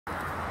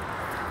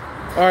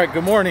All right,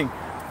 good morning.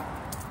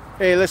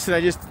 Hey, listen,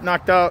 I just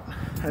knocked out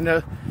an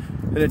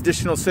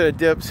additional set of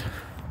dips.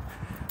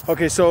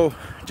 Okay, so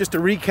just to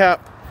recap,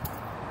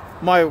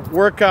 my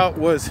workout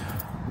was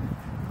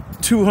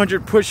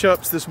 200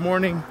 push-ups this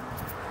morning,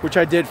 which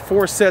I did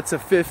 4 sets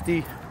of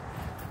 50.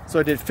 So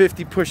I did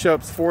 50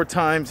 push-ups 4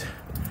 times,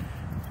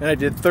 and I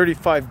did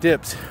 35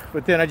 dips.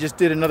 But then I just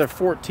did another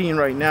 14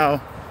 right now.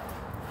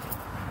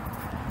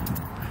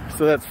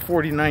 So that's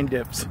 49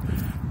 dips.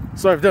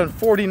 So I've done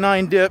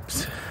 49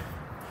 dips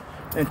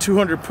and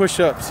 200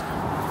 push-ups.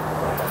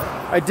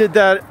 I did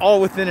that all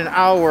within an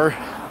hour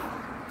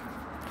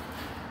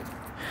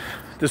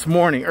this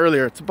morning,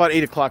 earlier. It's about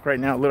 8 o'clock right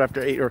now, a little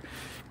after 8, or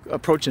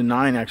approaching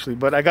 9 actually.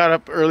 But I got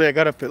up early. I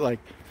got up at like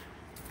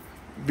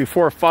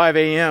before 5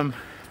 a.m.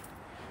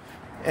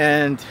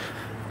 and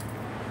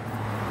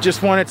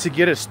just wanted to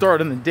get a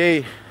start on the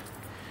day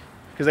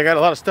because I got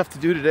a lot of stuff to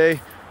do today.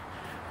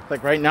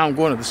 Like right now I'm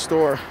going to the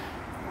store,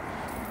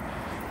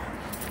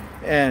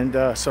 and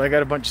so I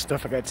got a bunch of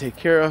stuff I got to take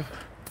care of.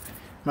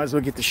 Might as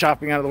well get the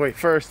shopping out of the way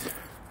first.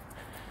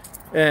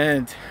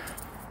 And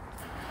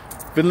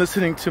been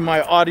listening to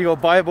my audio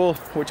Bible,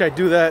 which I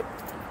do that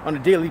on a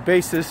daily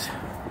basis.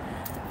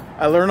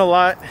 I learn a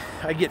lot.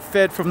 I get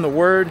fed from the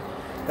Word.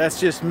 That's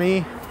just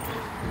me.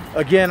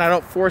 Again, I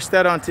don't force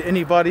that onto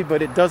anybody,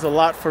 but it does a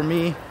lot for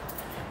me.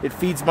 It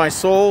feeds my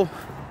soul.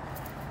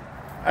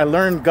 I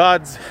learn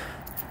God's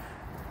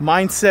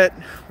mindset,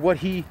 what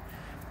He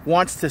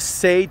wants to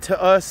say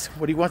to us,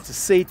 what He wants to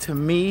say to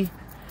me.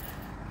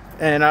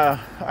 And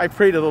I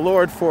pray to the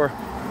Lord for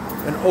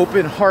an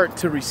open heart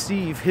to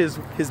receive His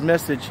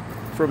message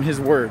from His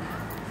Word.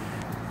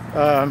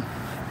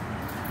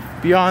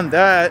 Beyond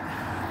that,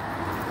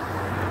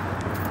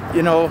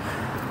 you know,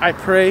 I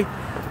pray.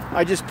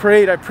 I just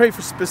prayed. I pray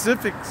for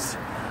specifics.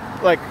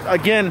 Like,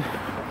 again,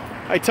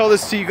 I tell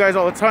this to you guys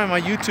all the time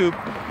on YouTube.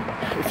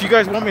 If you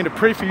guys want me to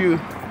pray for you,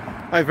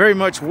 I very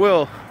much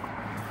will,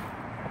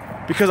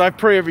 because I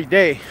pray every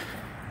day.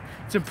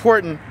 It's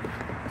important.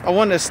 I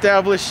want to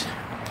establish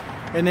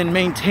and then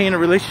maintain a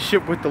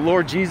relationship with the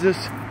Lord Jesus.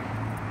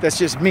 That's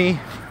just me.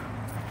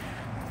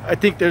 I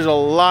think there's a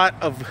lot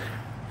of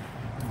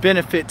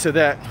benefit to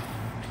that.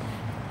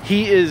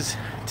 He is,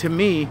 to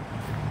me,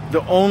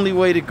 the only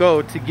way to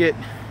go to get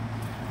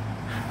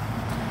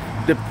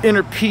the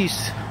inner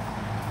peace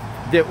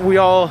that we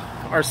all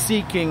are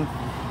seeking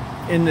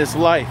in this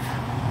life.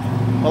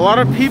 A lot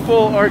of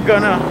people are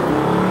gonna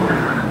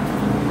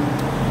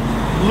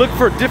look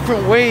for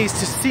different ways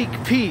to seek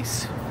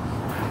peace.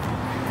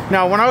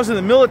 Now, when I was in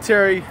the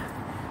military,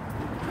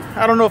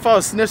 I don't know if I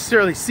was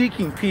necessarily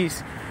seeking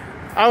peace.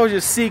 I was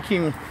just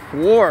seeking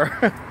war.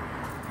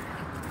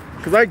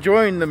 Because I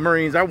joined the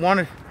Marines. I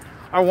wanted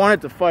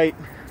to fight.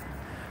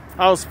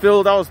 I was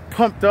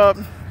pumped up.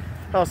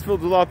 I was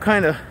filled with all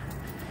kind of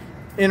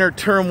inner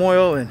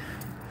turmoil and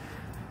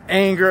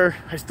anger.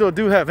 I still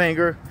do have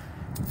anger,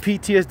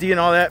 PTSD and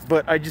all that,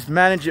 but I just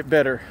manage it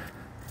better.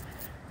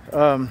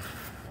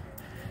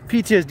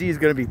 PTSD is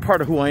going to be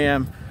part of who I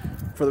am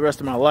for the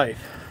rest of my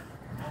life.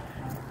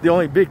 The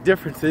only big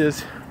difference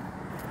is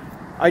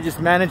I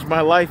just manage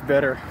my life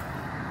better.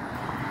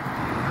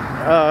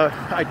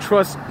 I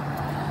trust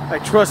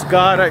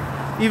God.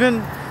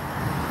 Even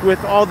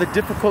with all the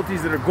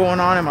difficulties that are going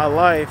on in my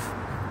life,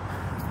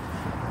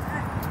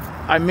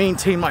 I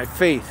maintain my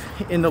faith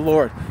in the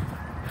Lord.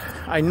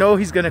 I know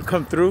He's going to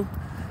come through.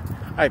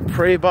 I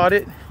pray about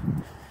it.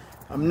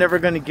 I'm never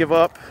going to give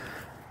up.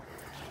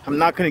 I'm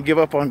not going to give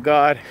up on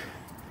God.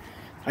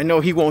 I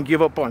know He won't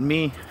give up on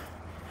me.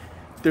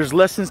 There's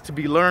lessons to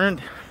be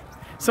learned.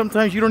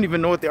 Sometimes you don't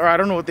even know what they are. I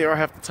don't know what they are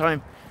half the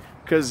time,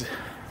 because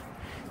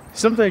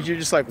sometimes you're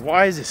just like,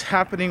 why is this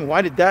happening?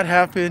 Why did that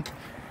happen?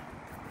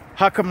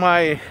 How come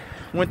I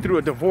went through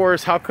a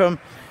divorce? How come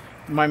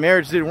my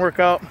marriage didn't work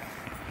out?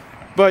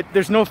 But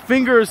there's no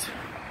fingers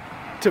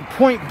to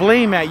point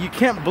blame at. You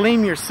can't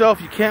blame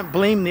yourself. You can't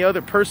blame the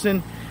other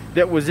person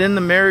that was in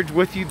the marriage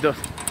with you,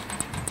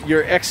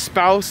 your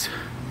ex-spouse.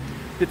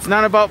 It's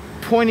not about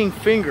pointing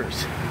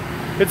fingers.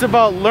 It's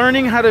about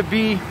learning how to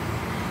be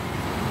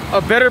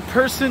a better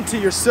person to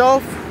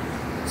yourself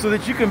so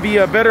that you can be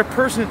a better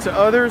person to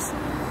others,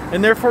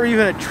 and therefore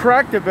even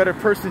attract a better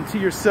person to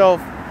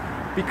yourself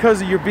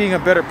because of your being a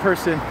better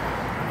person.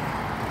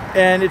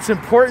 And it's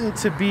important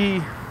to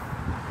be,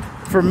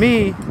 for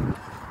me,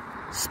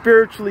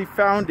 spiritually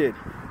founded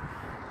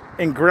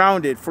and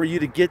grounded for you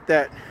to get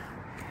that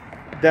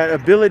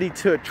ability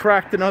to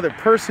attract another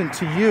person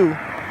to you.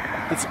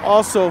 It's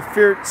also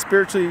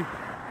spiritually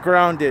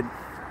grounded,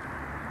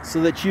 so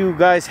that you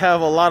guys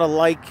have a lot of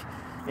like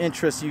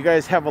interests. You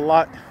guys have a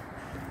lot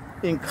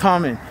in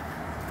common.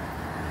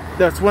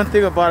 That's one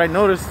thing about, I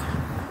noticed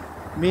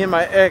me and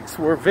my ex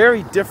were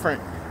very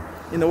different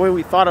in the way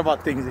we thought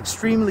about things.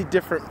 Extremely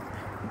different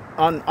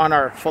on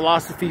our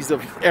philosophies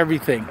of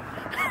everything.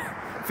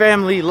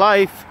 Family,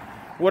 life,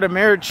 what a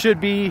marriage should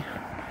be,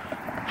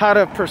 how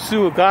to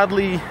pursue a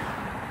godly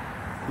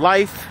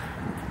life.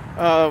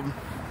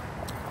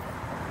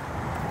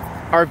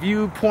 our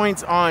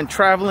viewpoints on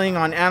traveling,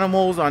 on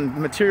animals,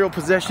 on material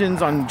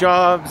possessions, on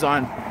jobs,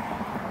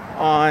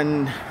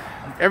 on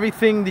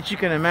everything that you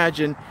can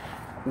imagine,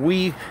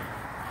 we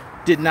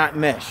did not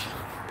mesh.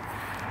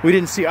 We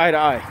didn't see eye to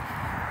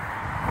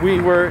eye. We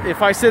were,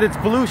 if I said it's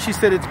blue, she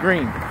said it's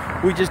green.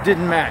 We just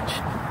didn't match.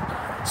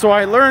 So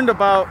I learned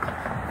about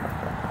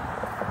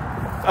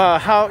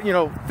how, you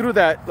know, through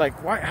that, like,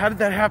 how did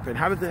that happen?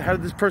 How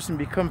did this person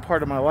become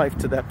part of my life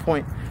to that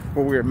point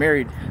where we were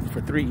married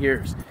for 3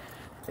 years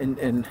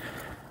and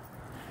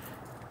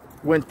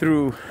went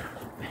through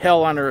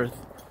hell on earth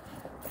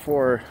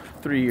for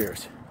 3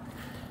 years?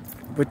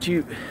 But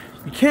you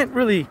can't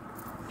really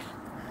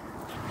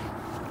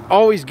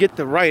always get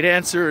the right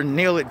answer and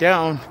nail it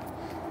down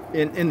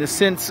in the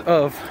sense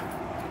of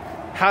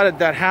how did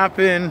that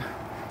happen?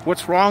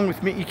 What's wrong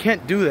with me? You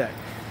can't do that.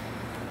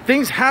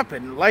 Things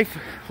happen.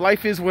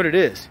 Life is what it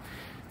is.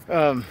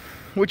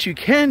 What you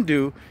can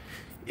do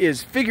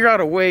is figure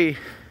out a way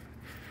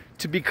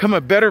to become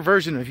a better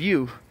version of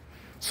you,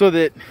 so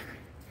that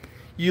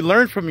you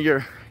learn from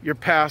your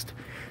past,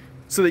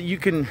 so that you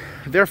can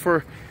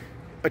therefore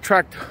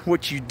attract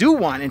what you do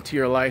want into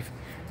your life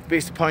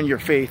based upon your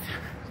faith,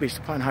 based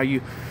upon how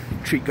you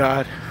treat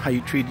God, how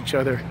you treat each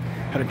other,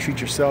 how to treat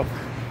yourself.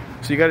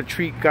 So you got to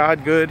treat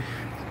God good.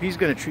 He's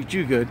going to treat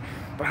you good.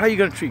 But how are you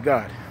going to treat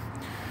God?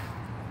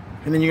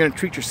 And then you're going to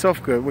treat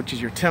yourself good, which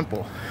is your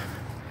temple.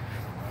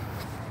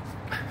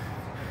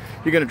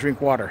 You're going to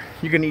drink water.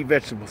 You're going to eat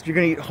vegetables. You're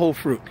going to eat whole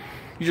fruit.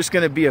 You're just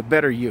going to be a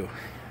better you.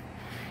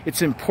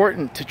 It's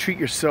important to treat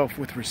yourself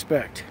with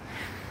respect.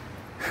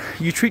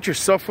 You treat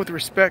yourself with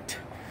respect,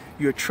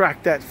 you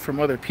attract that from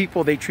other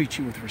people. They treat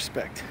you with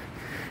respect.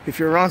 If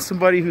you're around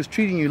somebody who's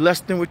treating you less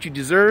than what you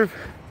deserve,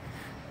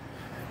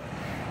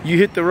 you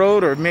hit the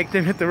road, or make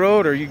them hit the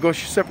road, or you go your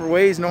separate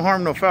ways. No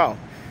harm, no foul.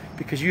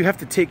 Because you have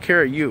to take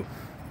care of you.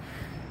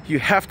 You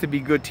have to be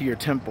good to your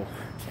temple.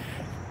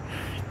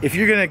 If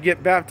you're going to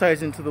get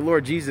baptized into the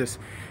Lord Jesus,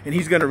 and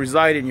He's going to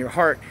reside in your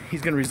heart,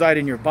 He's going to reside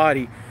in your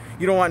body,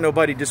 you don't want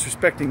nobody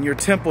disrespecting your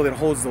temple that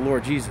holds the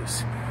Lord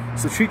Jesus.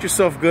 So treat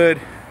yourself good.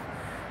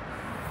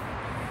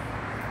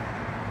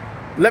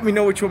 Let me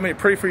know what you want me to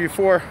pray for you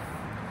for.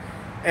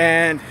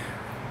 And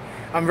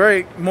I'm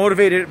very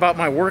motivated about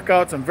my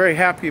workouts. I'm very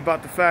happy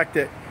about the fact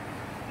that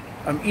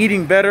I'm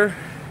eating better,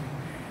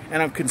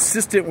 and I'm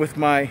consistent with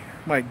my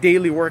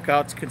daily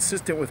workouts,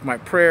 consistent with my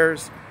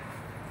prayers.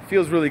 It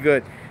feels really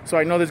good. So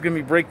I know there's going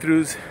to be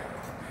breakthroughs,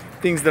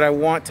 things that I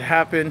want to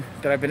happen,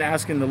 that I've been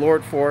asking the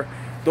Lord for.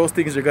 Those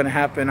things are going to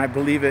happen. I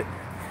believe it.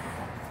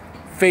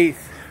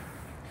 Faith.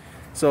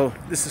 So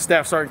this is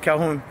Staff Sergeant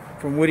Calhoun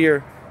from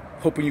Whittier.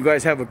 Hoping you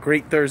guys have a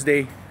great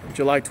Thursday,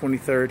 July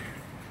 23rd.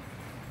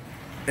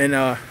 And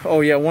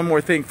oh yeah, one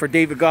more thing for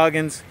David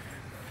Goggins.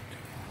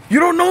 You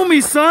don't know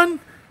me, son.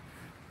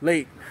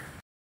 Late.